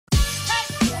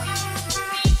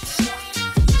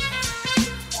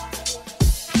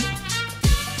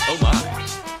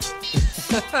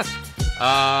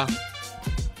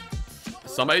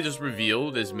Somebody just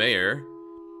revealed as mayor.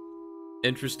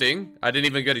 Interesting. I didn't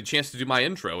even get a chance to do my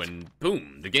intro, and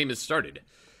boom, the game has started.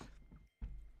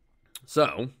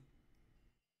 So,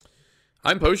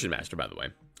 I'm Potion Master, by the way.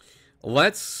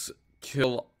 Let's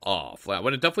kill off. I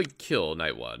want to definitely kill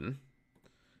Night One.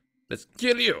 Let's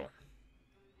kill you.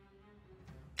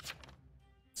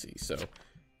 Let's see, so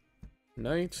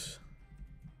Night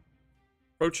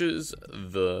approaches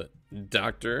the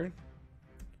doctor.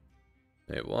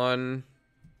 Night One.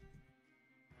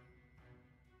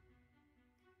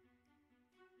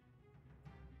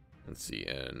 Let's see,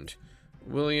 and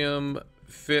William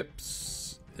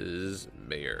Phipps is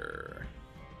mayor.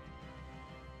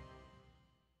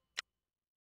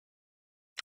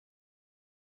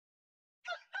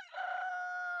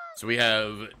 So we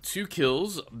have 2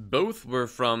 kills. Both were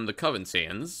from the Coven's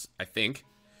hands, I think.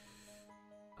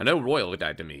 I know Royal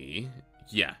died to me.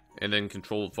 Yeah, and then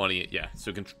Control Funny. Yeah,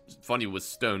 so Funny was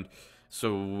stoned.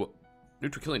 So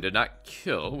neutral killing did not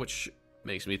kill, which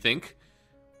makes me think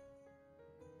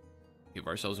give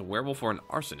ourselves a werewolf or an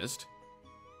arsonist.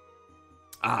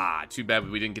 Ah, too bad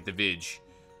we didn't get the Vig.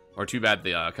 Or too bad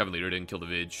the Coven leader didn't kill the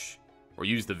Vig. Or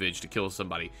use the Vig to kill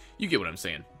somebody. You get what I'm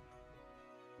saying.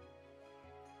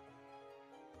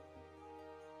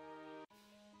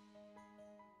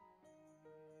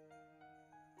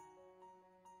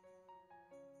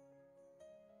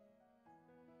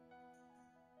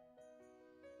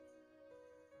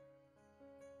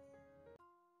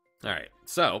 Alright,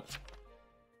 so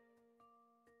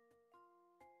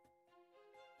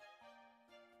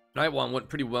Night One went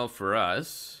pretty well for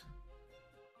us.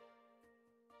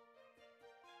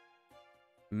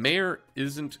 Mayor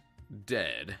isn't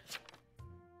dead.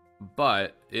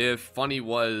 But if Funny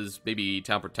was maybe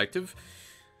town protective,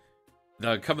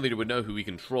 the Coven leader would know who we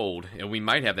controlled, and we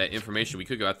might have that information. We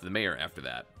could go after the mayor after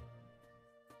that.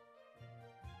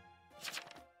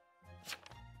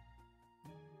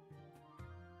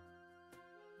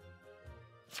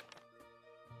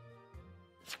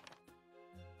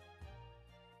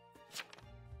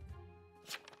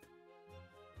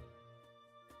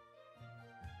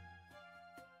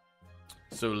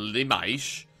 So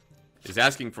Limaish is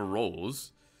asking for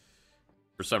rolls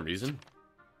for some reason.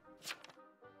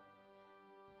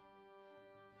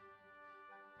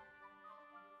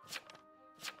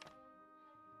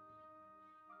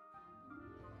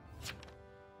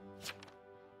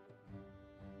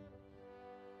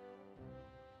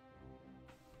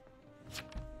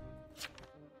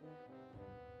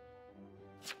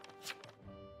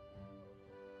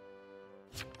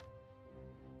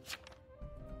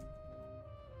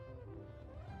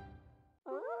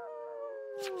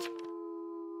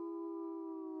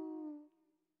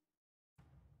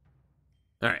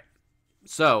 Alright,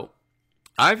 so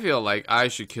I feel like I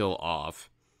should kill off.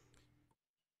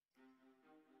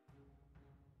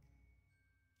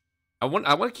 I want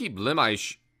to keep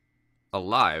Limaish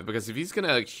alive, because if he's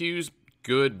gonna accuse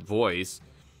Good Voice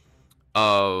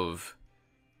of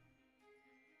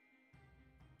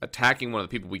attacking one of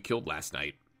the people we killed last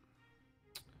night,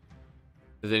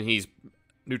 then he's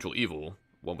neutral evil,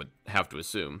 one would have to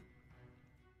assume.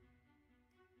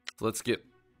 So let's get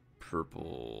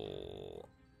purple.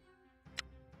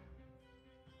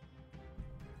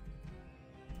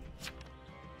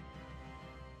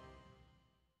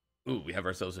 Ooh, we have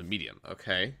ourselves a medium.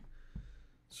 Okay.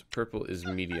 So purple is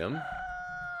medium.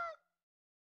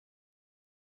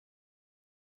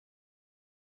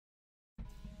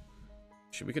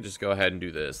 We could just go ahead and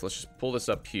do this. Let's just pull this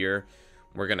up here.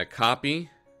 We're going to copy.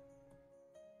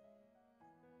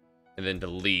 And then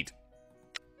delete.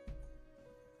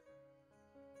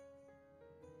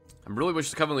 I really wish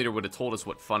the Coven leader would have told us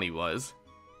what Funny was.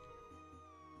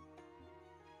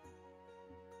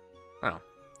 Oh.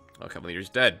 Oh, Coven leader's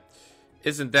dead.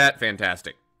 Isn't that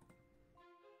fantastic?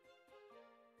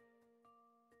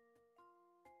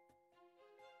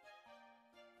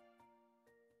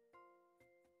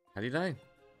 How'd he die?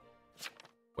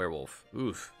 Werewolf.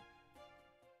 Oof.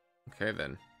 Okay,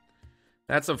 then.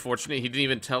 That's unfortunate. He didn't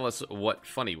even tell us what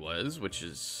Funny was, which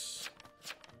is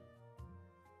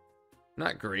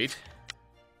not great.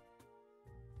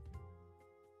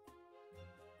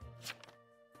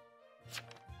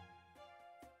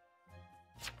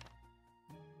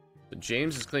 But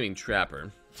James is claiming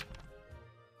Trapper.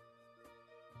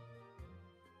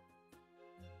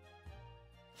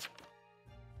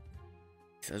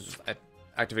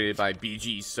 Activated by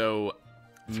BG, so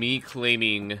me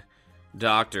claiming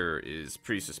Doctor is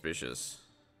pretty suspicious.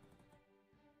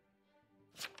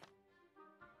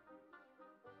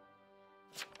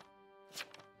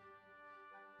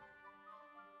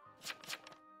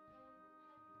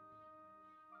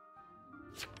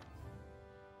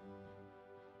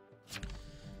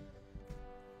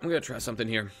 I'm gonna try something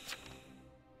here.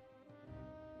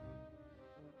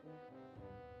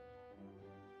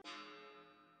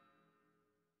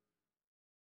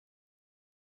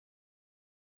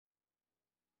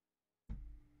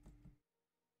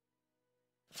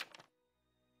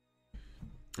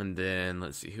 And then,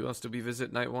 let's see, who else did we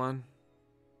visit night one?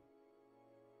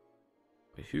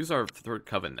 Wait, who's our third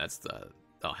coven? That's the...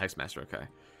 Oh, Hexmaster, okay.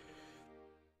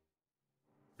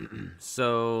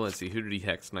 So, let's see, who did he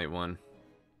hex night one?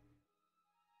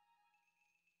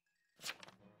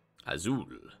 Azul.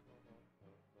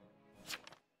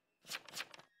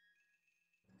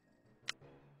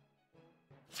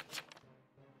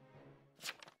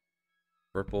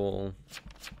 Purple.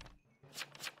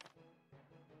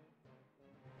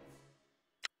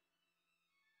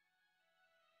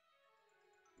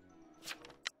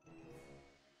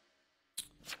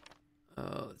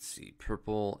 Let's see,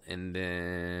 purple, and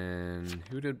then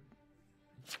who did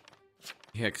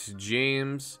hex?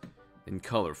 James and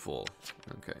colorful.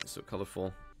 Okay, so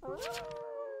colorful.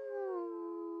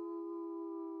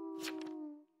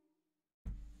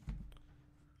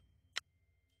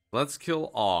 Let's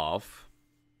kill off.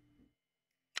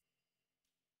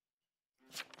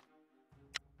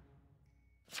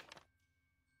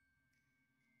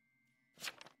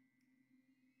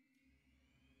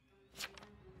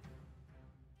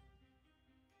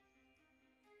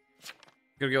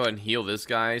 I'm gonna go ahead and heal this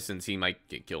guy since he might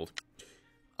get killed.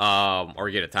 Or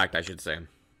get attacked, I should say.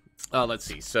 Let's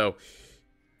see. So,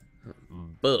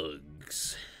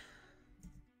 bugs.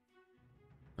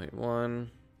 Wait,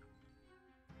 one.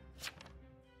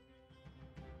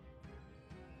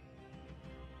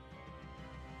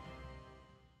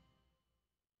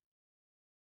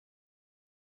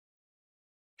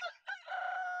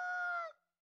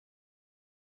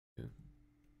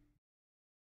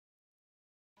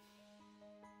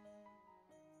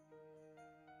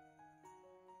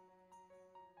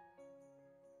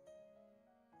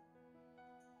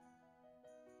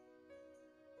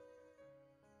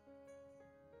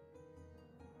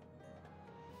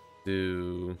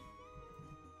 Do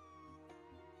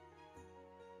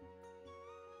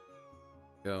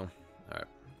go. Alright.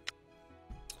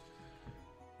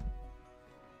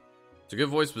 So good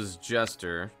voice was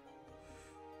Jester.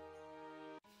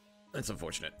 That's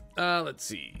unfortunate. Let's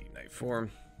see. Night form.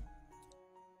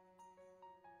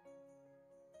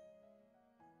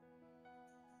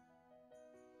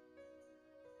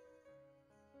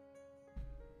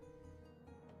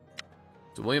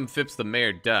 So William Phipps, the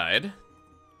mayor, died.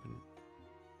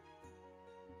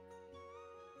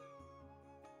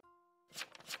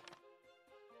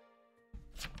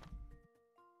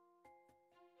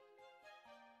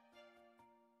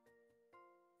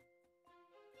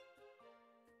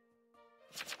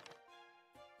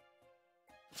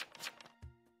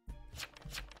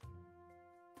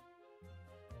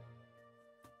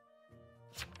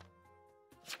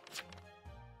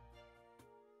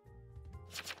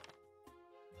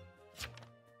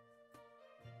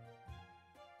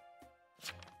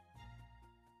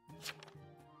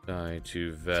 Die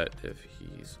to vet if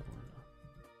he's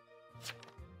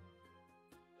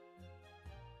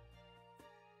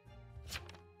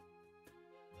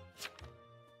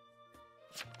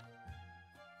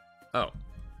on. Oh.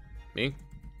 Me?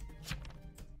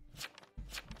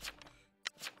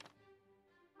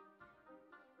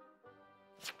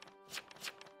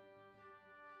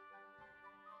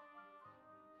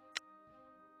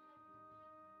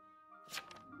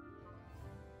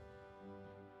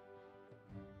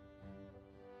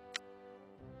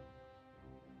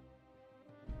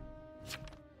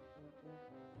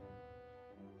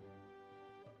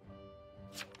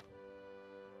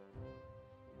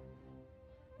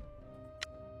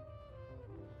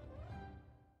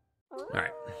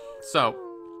 Alright. So,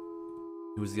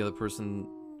 who was the other person?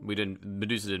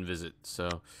 Medusa didn't visit, so.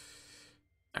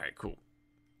 Alright, cool.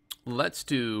 Let's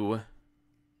do.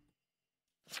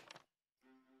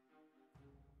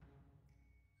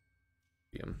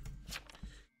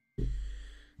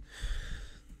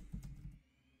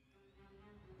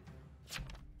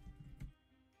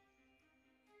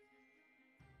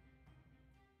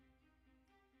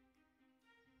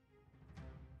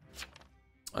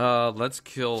 Let's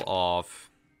kill off.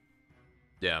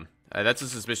 Yeah, that's a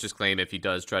suspicious claim if he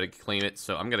does try to claim it,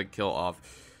 so I'm gonna kill off.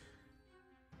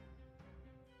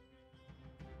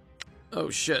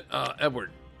 Oh shit, Edward.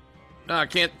 No, I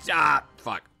can't. Ah,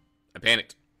 fuck. I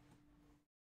panicked.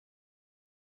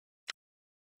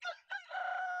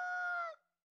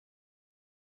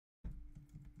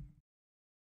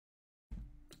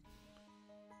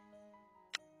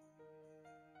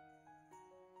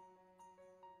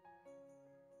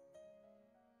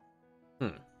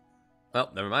 Well,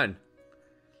 never mind.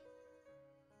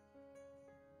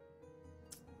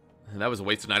 And that was a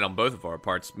wasted night on both of our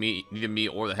parts. Neither me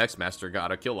or the Hexmaster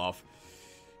got a kill off.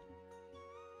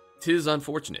 'Tis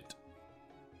unfortunate.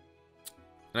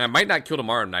 And I might not kill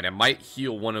tomorrow night. I might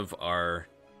heal one of our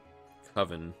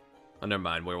Coven. Oh, never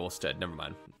mind. Werewolf's dead. Never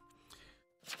mind.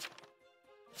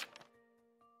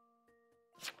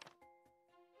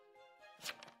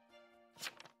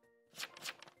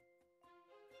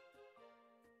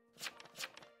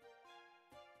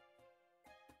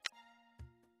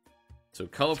 So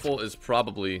colorful is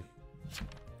probably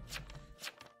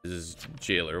his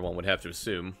jailer, one would have to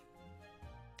assume.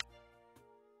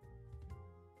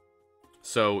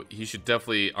 So he should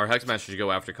definitely, our Hexmaster should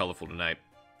go after colorful tonight.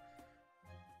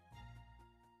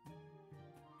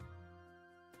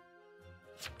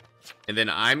 And then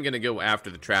I'm gonna go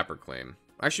after the Trapper claim.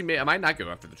 Actually, I might not go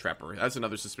after the Trapper. That's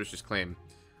another suspicious claim.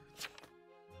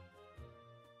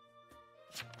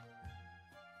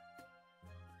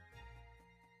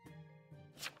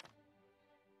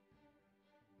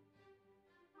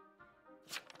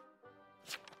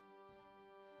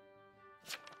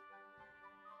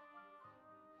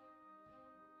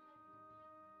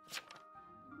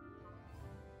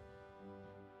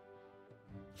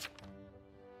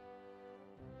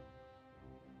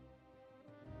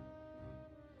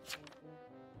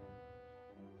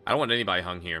 I don't want anybody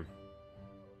hung here.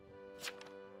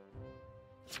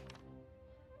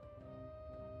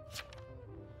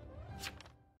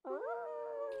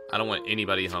 I don't want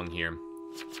anybody hung here.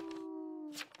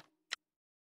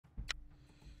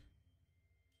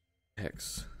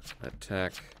 Hex.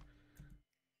 Attack.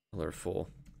 Colorful.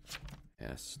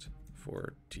 Cast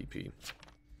for TP.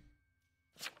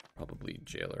 Probably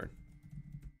jailer.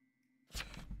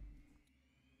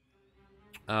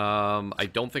 I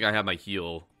don't think I have my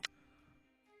heal.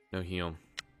 No heal.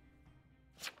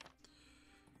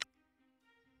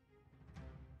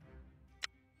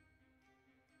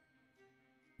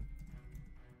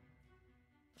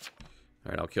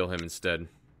 Alright, I'll kill him instead.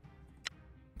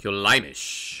 Kill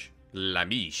Limish.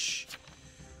 Lamish.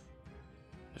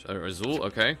 Azul,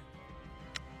 okay.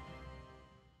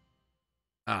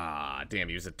 Ah, damn,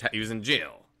 he was in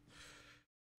jail.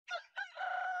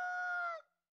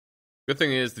 Good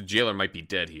thing is the jailer might be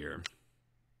dead here.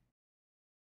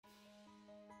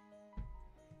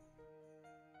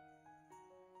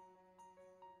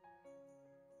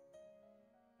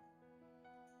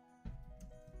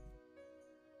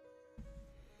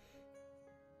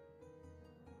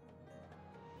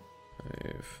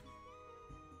 Five.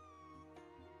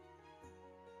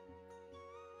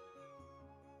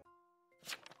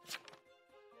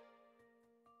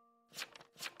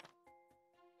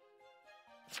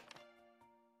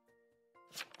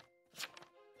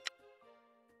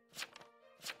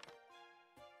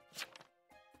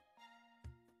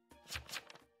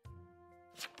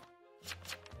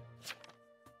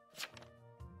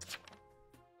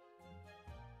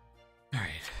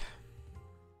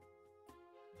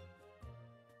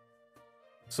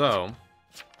 So,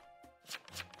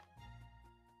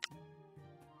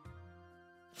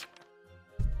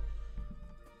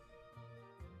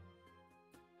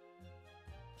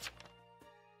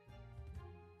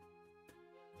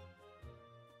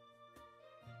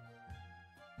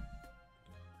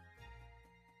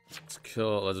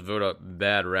 let's vote up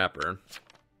Bad Rapper.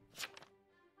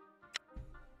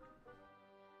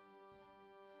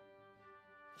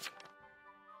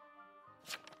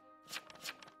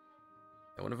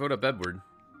 I want to vote up Edward.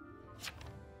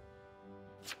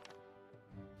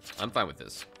 I'm fine with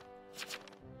this.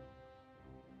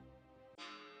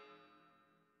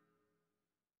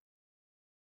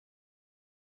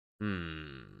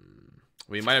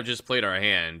 We might have just played our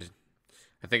hand.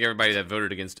 I think everybody that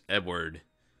voted against Edward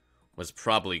was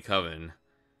probably Coven.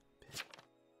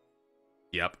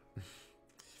 Yep.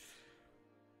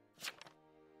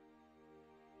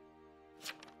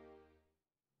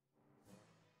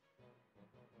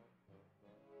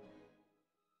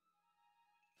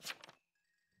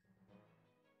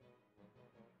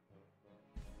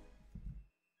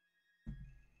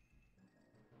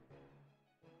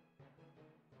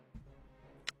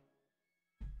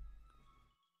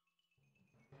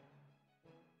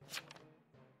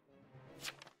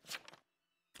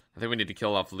 I think we need to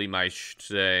kill off Limish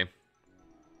today.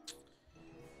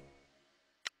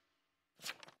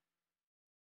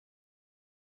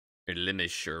 Or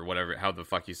Limish, or whatever, how the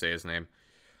fuck you say his name.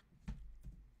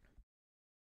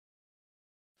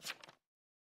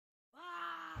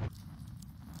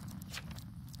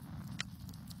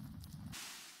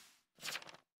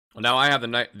 Well, now I have the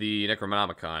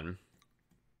Necronomicon.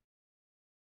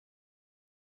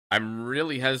 I'm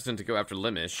really hesitant to go after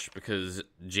Limish because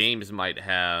James might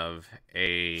have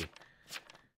a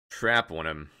trap on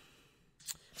him.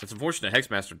 It's unfortunate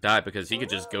Hexmaster died because he could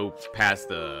just go past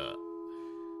the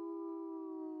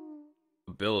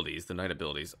abilities, the knight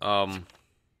abilities.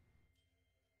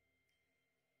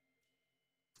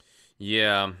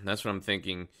 Yeah, that's what I'm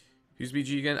thinking. Who's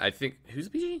BG again? I think, who's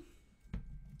BG?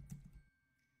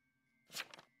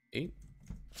 8?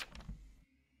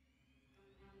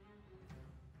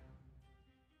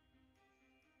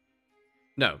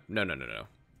 No.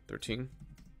 13?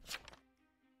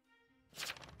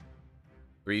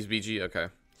 3's BG, okay.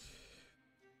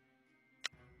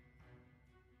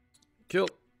 Kill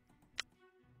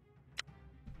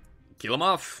him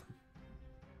off.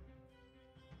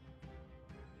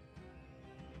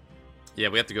 Yeah,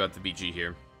 we have to go out to BG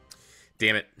here.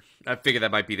 Damn it. I figured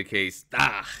that might be the case.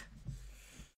 Ah.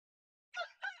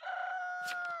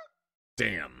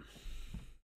 Damn.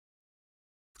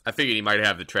 I figured he might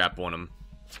have the trap on him.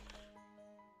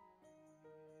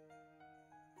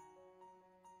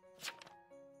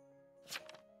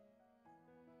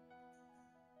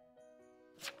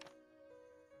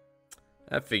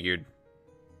 I figured.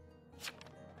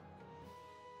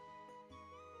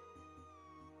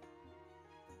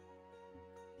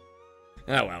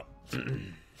 Oh, well.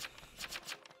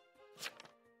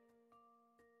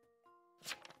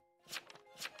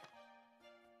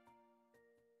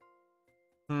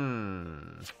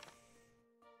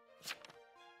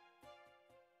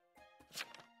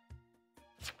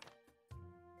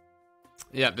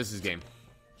 Yeah, this is game.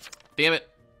 Damn it.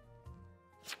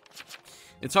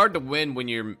 It's hard to win when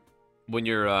you're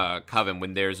Coven,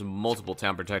 when there's multiple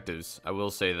town protectives. I will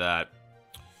say that.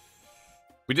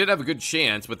 We did have a good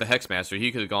chance with the Hexmaster.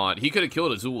 He could have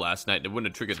killed Azul last night and it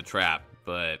wouldn't have triggered the trap,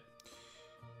 but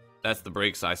that's the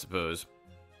breaks, I suppose.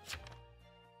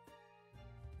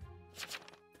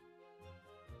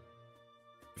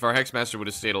 If our Hexmaster would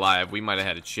have stayed alive, we might have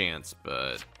had a chance,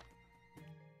 but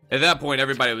at that point,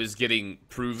 everybody was getting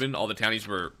proven. All the townies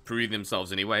were proving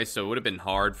themselves anyway, so it would have been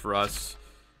hard for us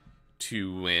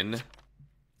to win.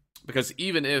 Because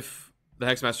even if the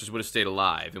Hexmasters would have stayed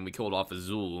alive and we killed off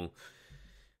Azul,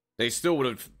 they still would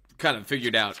have kind of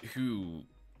figured out who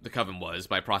the Coven was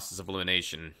by process of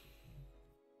elimination.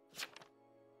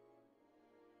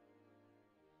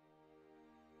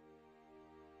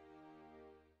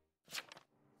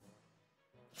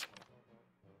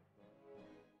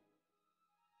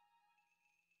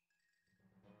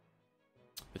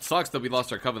 It sucks that we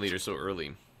lost our Coven leader so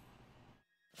early.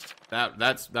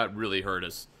 That really hurt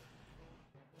us.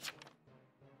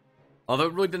 Although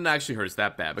it really didn't actually hurt us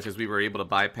that bad, because we were able to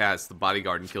bypass the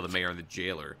bodyguard and kill the mayor and the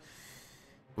jailer.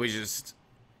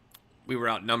 We were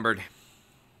outnumbered.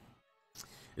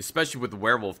 Especially with the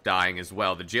werewolf dying as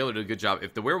well. The jailer did a good job.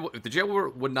 If the jailer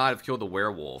would not have killed the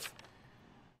werewolf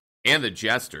and the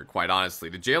jester, quite honestly,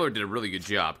 the jailer did a really good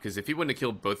job. Because if he wouldn't have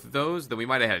killed both of those, then we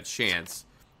might have had a chance.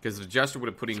 Because the jester would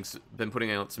have been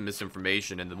putting out some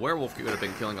misinformation, and the werewolf would have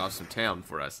been killing off some town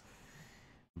for us.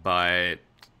 But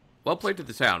well played to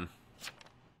the town.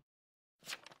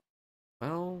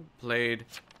 Well played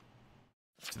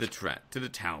to the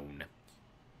town.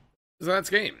 So that's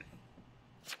game.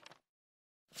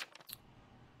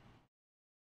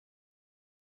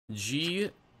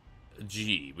 GG.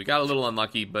 We got a little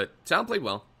unlucky, but town played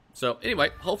well. So anyway,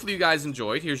 hopefully you guys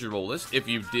enjoyed. Here's your roll list. If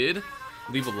you did,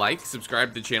 leave a like, subscribe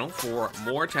to the channel for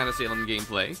more Town of Salem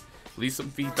gameplay. Leave some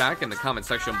feedback in the comment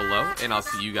section below, and I'll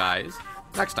see you guys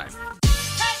next time.